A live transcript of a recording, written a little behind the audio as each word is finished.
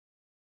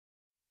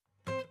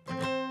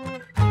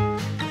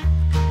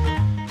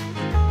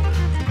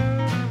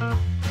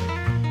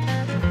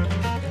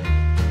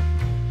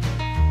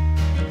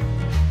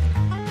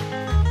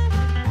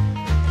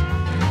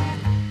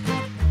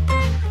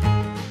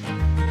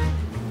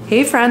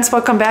Hey friends,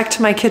 welcome back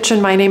to my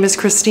kitchen. My name is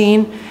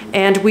Christine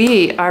and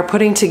we are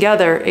putting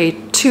together a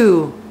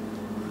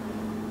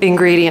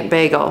 2-ingredient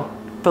bagel.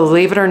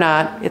 Believe it or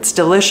not, it's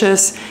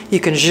delicious. You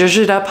can zhuzh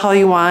it up how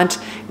you want.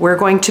 We're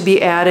going to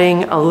be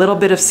adding a little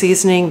bit of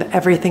seasoning,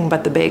 everything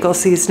but the bagel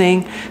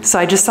seasoning. So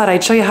I just thought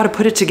I'd show you how to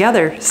put it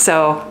together.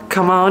 So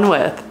come on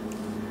with.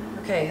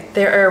 Okay,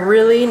 there are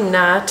really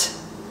not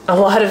a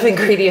lot of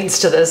ingredients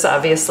to this,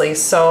 obviously.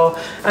 So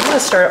I'm gonna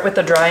start with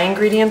the dry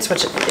ingredients,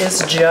 which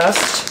is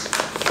just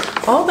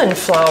almond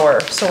flour.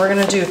 So we're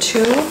gonna do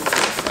 2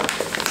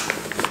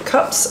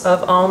 cups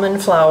of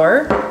almond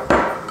flour.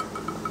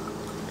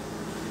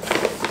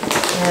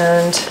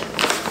 And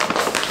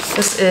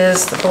this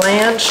is the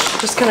blanch,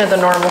 just kind of the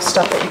normal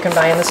stuff that you can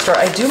buy in the store.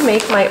 I do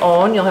make my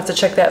own. You'll have to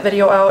check that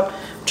video out.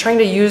 I'm trying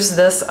to use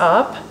this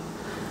up.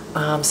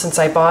 Since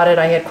I bought it,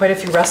 I had quite a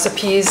few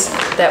recipes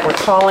that were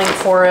calling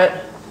for it.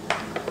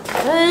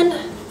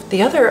 Then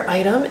the other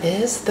item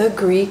is the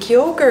Greek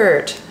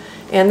yogurt.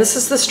 And this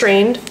is the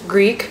strained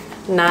Greek,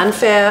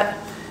 non-fat,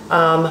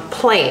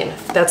 plain.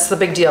 That's the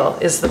big deal,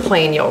 is the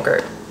plain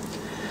yogurt.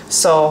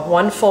 So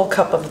 1 full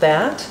cup of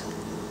that.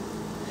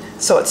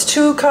 So it's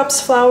 2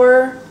 cups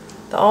flour,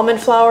 the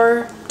almond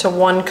flour, to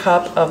 1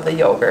 cup of the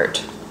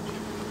yogurt.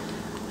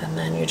 And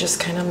then you just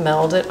kind of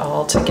meld it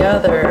all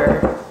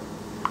together.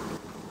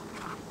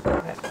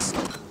 Okay.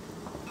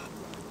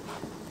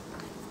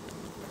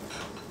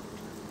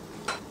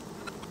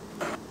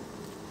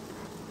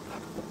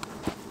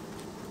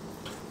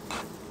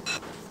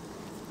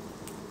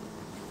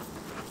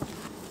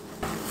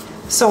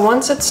 So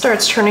once it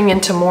starts turning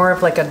into more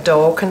of like a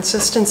dough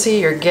consistency,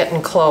 you're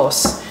getting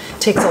close. It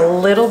takes a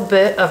little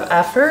bit of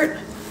effort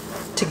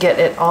to get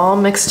it all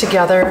mixed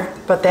together,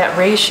 but that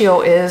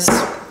ratio is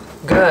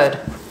good.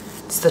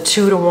 It's the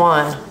 2 to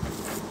 1.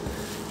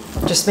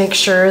 Just make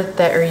sure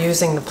that you're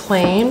using the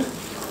plain,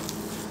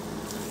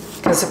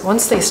 because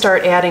once they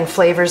start adding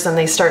flavors, then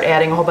they start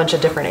adding a whole bunch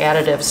of different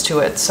additives to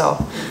it.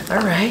 So,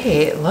 all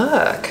right,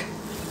 look.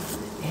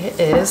 It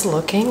is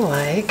looking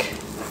like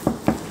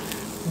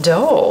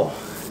dough.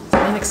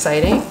 Isn't that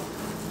exciting?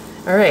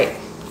 All right,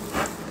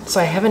 so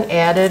I haven't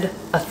added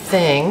a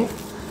thing.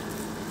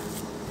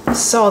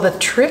 So the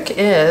trick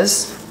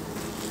is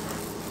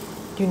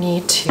you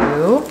need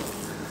to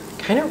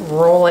kind of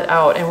roll it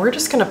out, and we're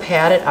just gonna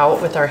pat it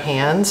out with our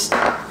hands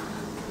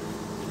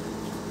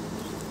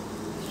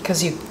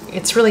because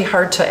it's really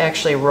hard to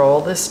actually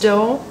roll this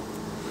dough.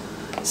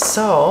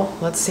 So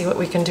let's see what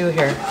we can do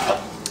here.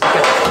 I've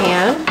got a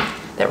pan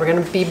that we're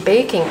gonna be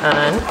baking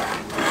on.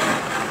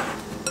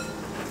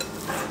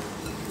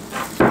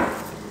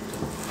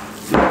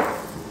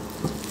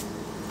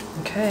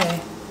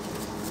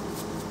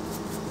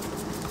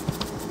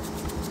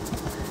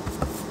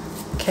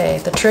 Okay,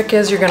 the trick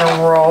is you're going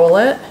to roll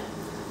it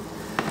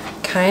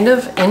kind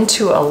of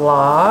into a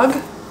log.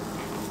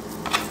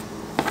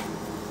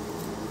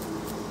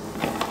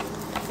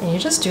 And you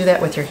just do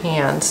that with your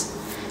hands.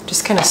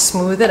 Just kind of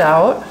smooth it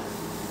out.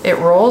 It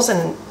rolls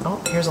and,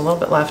 oh, here's a little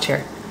bit left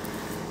here.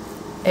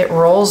 It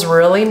rolls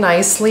really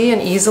nicely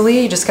and easily.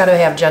 You just got to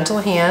have gentle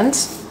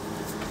hands.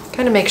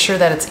 Kind of make sure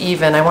that it's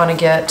even. I want to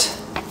get,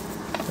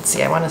 let's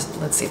see,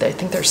 I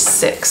think there's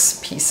 6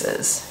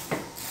 pieces.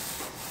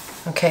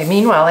 Okay,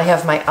 meanwhile I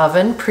have my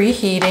oven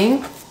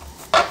preheating,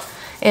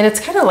 and it's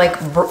kind of like,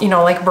 you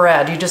know, like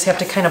bread. You just have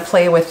to kind of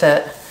play with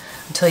it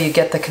until you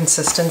get the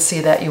consistency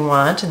that you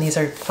want, and these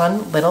are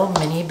fun little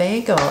mini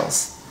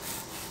bagels.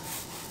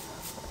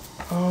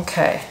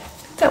 Okay,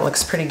 that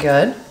looks pretty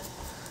good.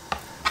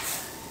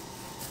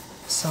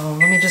 So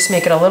let me just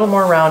make it a little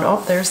more round.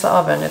 Oh, there's the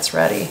oven, it's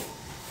ready.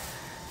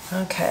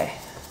 Okay,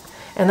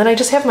 and then I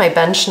just have my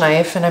bench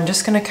knife, and I'm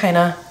just gonna kind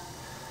of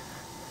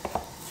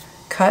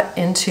cut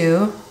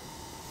into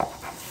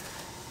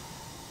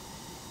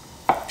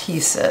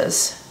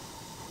pieces.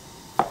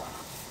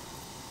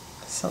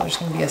 So there's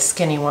going to be a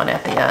skinny one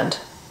at the end.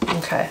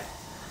 Okay.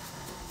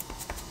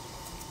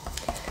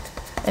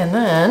 And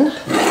then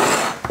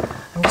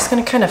I'm just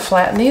going to kind of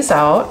flatten these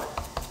out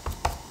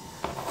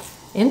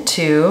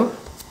into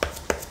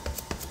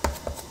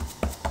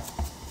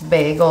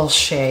bagel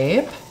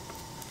shape.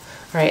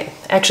 All right,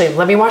 actually,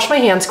 let me wash my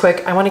hands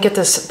quick. I want to get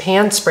this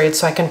pan sprayed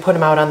so I can put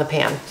them out on the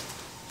pan.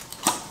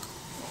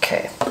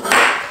 Okay,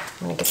 I'm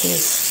going to get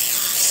these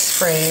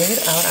sprayed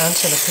out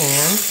onto the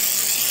pan.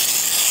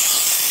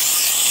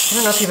 I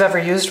don't know if you've ever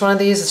used one of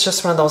these. It's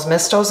just one of those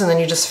mistos, and then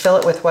you just fill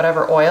it with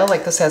whatever oil.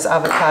 Like this has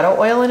avocado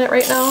oil in it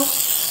right now.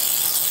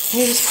 And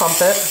you just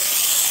pump it.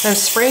 And I'm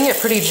spraying it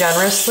pretty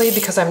generously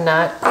because I'm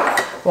not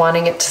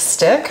wanting it to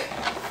stick.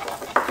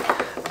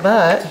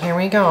 But here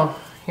we go.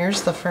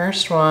 Here's the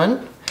first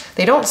one.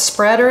 They don't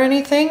spread or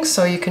anything,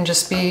 so you can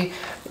just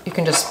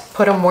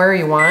put them where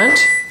you want.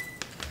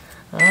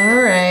 All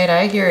right,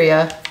 I hear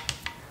ya.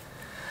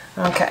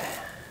 Okay,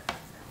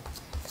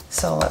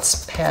 so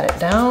let's pat it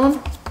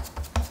down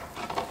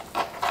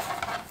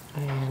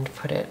and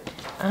put it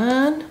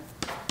on.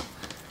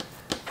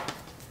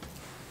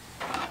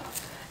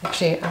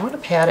 Actually, I want to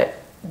pat it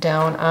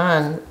down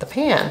on the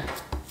pan.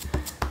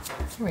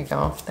 There we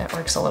go, that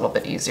works a little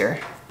bit easier.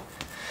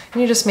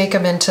 And you just make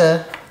them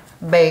into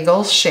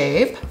bagel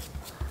shape.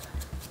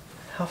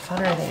 How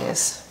fun are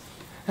these?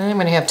 And I'm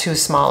gonna have 2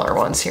 smaller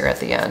ones here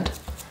at the end.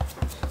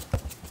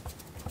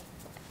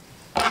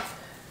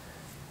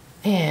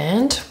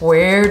 And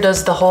where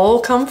does the hole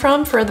come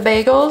from for the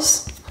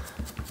bagels?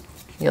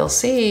 You'll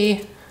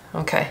see.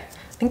 Okay,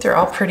 I think they're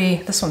all pretty,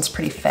 this one's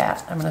pretty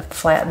fat. I'm gonna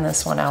flatten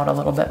this one out a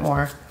little bit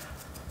more.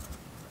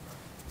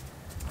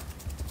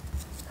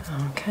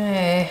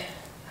 Okay,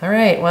 all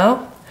right,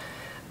 well,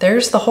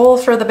 there's the hole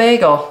for the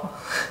bagel.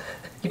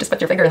 You just put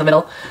your finger in the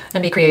middle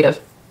and be creative.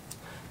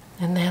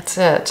 And that's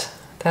it.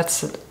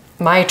 That's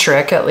my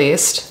trick, at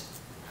least.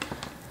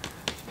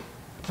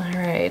 All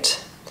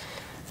right,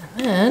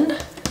 and then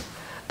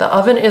the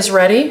oven is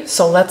ready,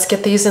 so let's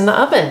get these in the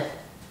oven.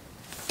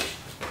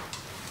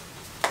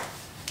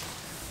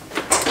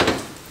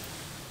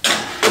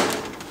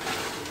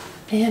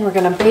 And we're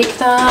gonna bake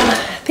them,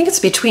 I think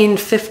it's between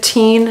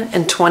 15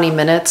 and 20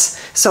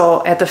 minutes.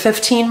 So at the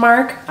 15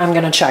 mark, I'm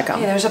gonna check them.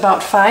 Okay, there's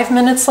about 5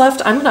 minutes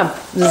left. I'm gonna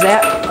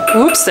zap,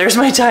 oops, there's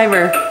my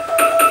timer.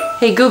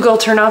 Hey Google,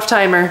 turn off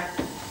timer.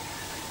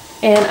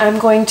 And I'm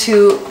going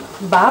to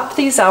bop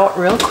these out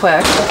real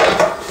quick.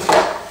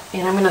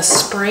 And I'm gonna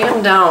spray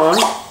them down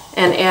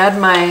and add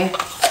my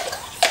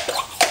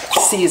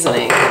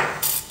seasoning.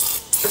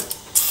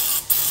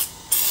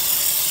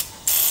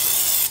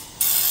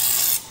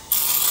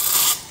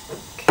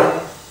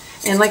 Okay.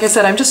 And like I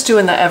said, I'm just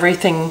doing the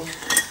everything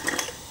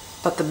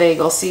but the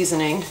bagel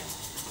seasoning.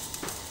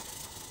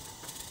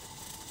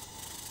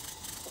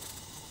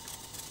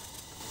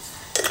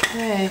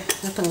 Okay,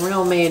 nothing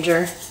real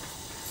major,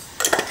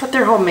 but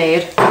they're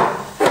homemade.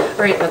 All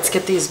right, let's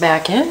get these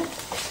back in.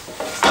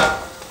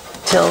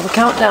 Till the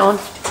countdown.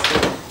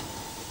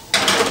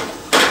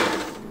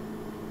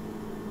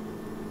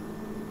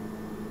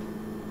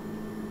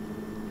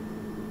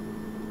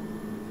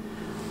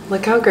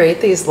 Look how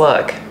great these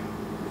look.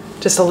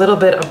 Just a little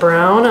bit of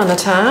brown on the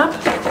top.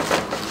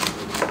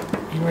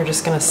 And we're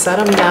just gonna set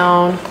them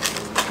down,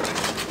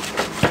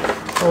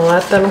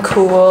 let them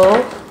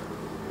cool,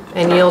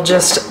 and you'll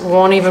just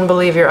won't even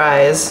believe your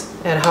eyes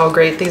at how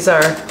great these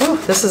are. Ooh,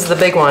 this is the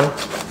big one.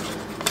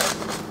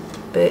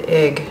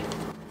 Big.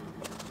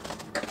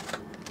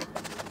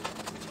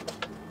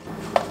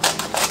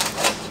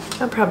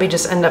 I'll probably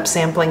just end up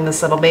sampling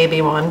this little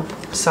baby one.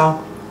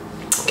 So,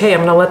 okay, I'm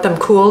gonna let them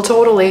cool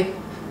totally.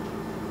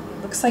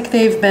 Looks like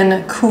they've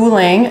been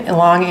cooling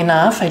long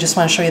enough. I just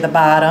wanna show you the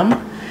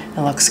bottom.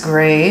 It looks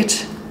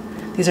great.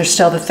 These are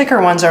still, the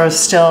thicker ones are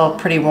still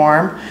pretty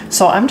warm.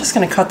 So I'm just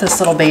gonna cut this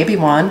little baby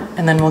one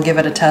and then we'll give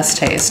it a test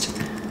taste.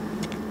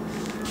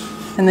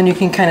 And then you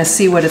can kind of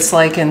see what it's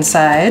like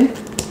inside.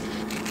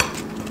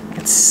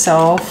 It's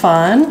so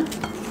fun.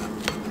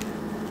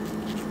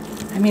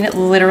 I mean, it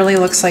literally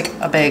looks like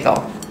a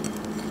bagel.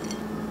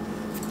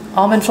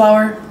 Almond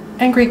flour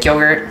and Greek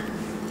yogurt.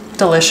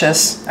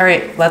 Delicious. All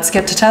right, let's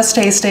get to test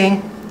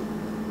tasting.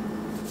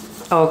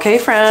 Okay,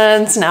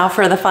 friends, now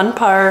for the fun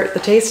part, the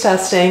taste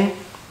testing.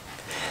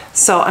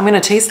 So I'm gonna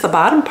taste the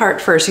bottom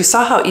part first. You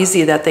saw how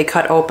easy that they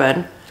cut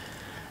open.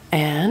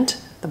 And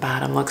the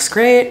bottom looks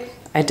great.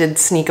 I did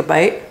sneak a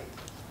bite.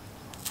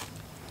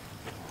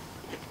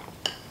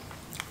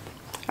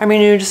 I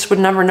mean, you just would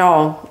never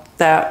know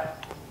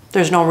that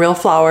there's no real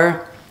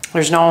flour,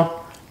 there's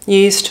no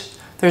yeast,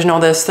 there's no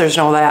this, there's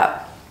no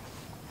that.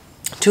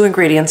 2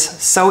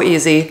 ingredients, so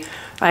easy.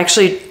 I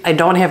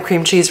don't have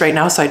cream cheese right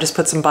now, so I just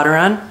put some butter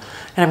on.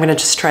 And I'm gonna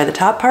just try the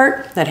top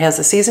part that has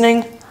the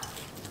seasoning.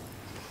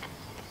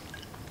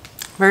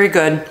 Very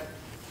good.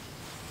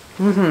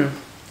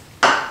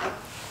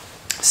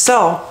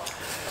 So,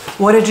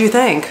 what did you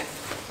think?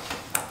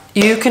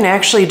 You can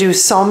actually do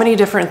so many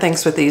different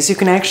things with these. You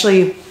can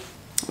actually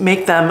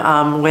make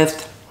them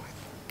with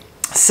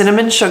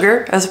cinnamon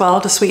sugar as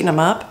well to sweeten them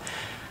up.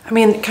 I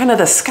mean, kind of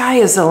the sky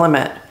is the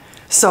limit.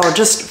 So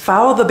just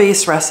follow the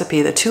base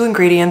recipe, the 2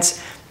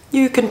 ingredients.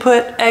 You can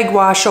put egg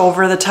wash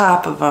over the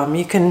top of them.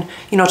 You can,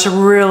 to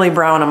really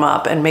brown them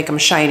up and make them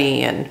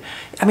shiny. And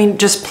I mean,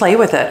 just play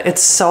with it.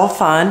 It's so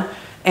fun,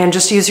 and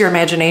just use your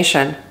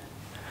imagination.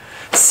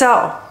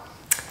 So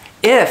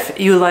if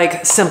you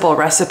like simple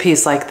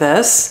recipes like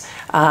this,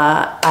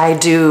 I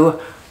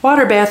do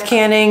water bath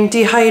canning,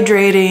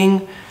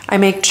 dehydrating, I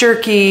make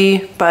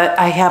jerky, but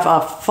I have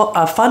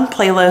a fun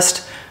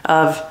playlist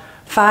of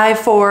 5,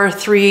 4,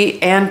 3,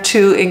 and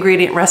 2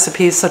 ingredient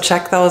recipes, so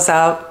check those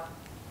out.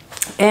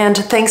 And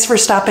thanks for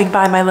stopping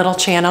by my little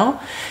channel.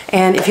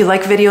 And if you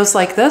like videos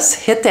like this,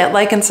 hit that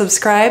like and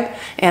subscribe,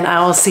 and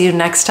I will see you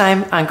next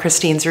time on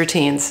Christine's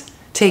Routines.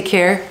 Take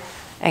care,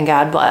 and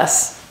God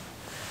bless.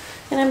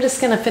 And I'm just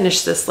gonna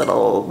finish this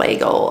little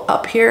bagel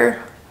up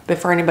here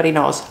before anybody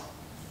knows.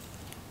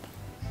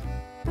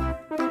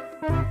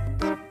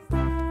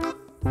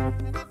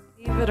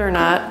 Believe it or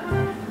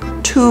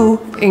not,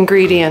 2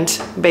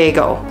 ingredient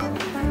bagel.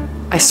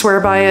 I swear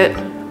by it.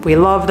 We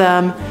love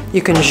them.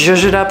 You can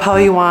zhuzh it up how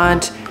you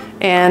want.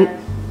 And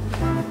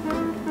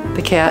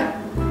the cat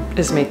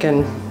is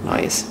making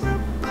noise.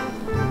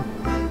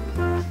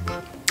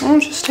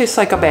 It just tastes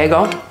like a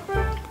bagel.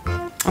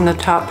 On the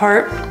top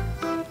part,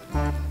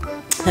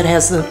 that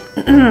has the,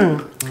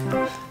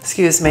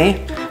 excuse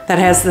me, that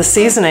has the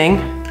seasoning.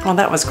 Oh,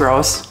 that was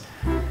gross.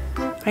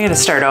 I gotta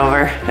start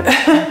over.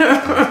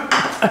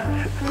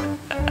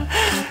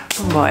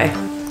 Oh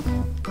boy.